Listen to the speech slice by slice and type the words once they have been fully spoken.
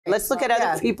Let's look at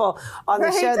other people on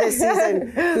the show this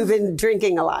season who've been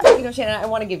drinking a lot. You know, Shannon, I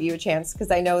want to give you a chance because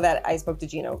I know that I spoke to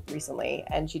Gino recently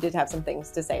and she did have some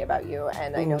things to say about you.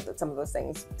 And I know that some of those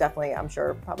things definitely, I'm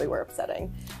sure, probably were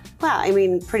upsetting. Well, I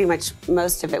mean, pretty much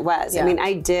most of it was. I mean,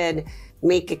 I did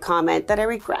make a comment that I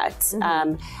regret.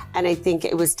 And I think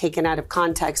it was taken out of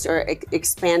context or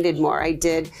expanded more. I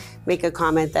did make a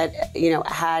comment that, you know,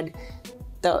 had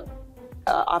the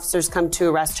officers come to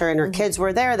arrest her and her kids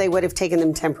were there, they would have taken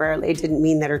them temporarily. It didn't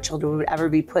mean that her children would ever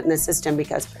be put in the system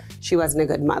because she wasn't a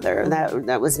good mother.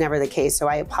 That was never the case, so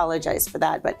I apologize for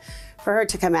that. But for her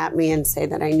to come at me and say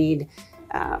that I need,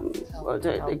 and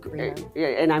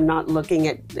I'm not looking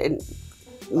at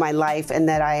my life and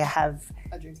that I have,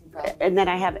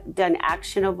 done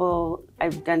actionable,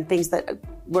 I've done things that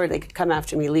where they could come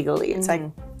after me legally. It's like,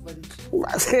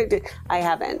 I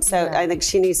haven't. So I think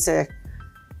she needs to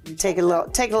take a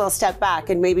little step back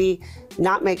and maybe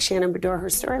not make Shannon Beador her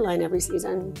storyline every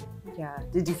season. Yeah.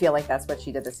 Did you feel like that's what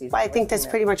she did this season? Well, I think that's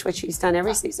pretty much what she's done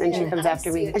every season. She comes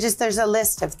after me. It's just there's a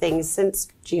list of things since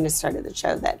Gina started the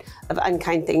show of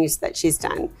unkind things that she's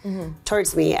done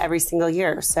towards me every single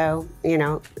year. So, you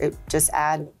know, just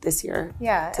add this year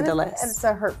to the list. And it's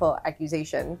a hurtful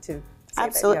accusation to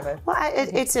absolutely. Well,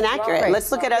 it's inaccurate.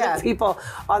 Let's look at other people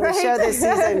on the show this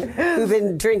season who've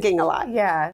been drinking a lot. Yeah.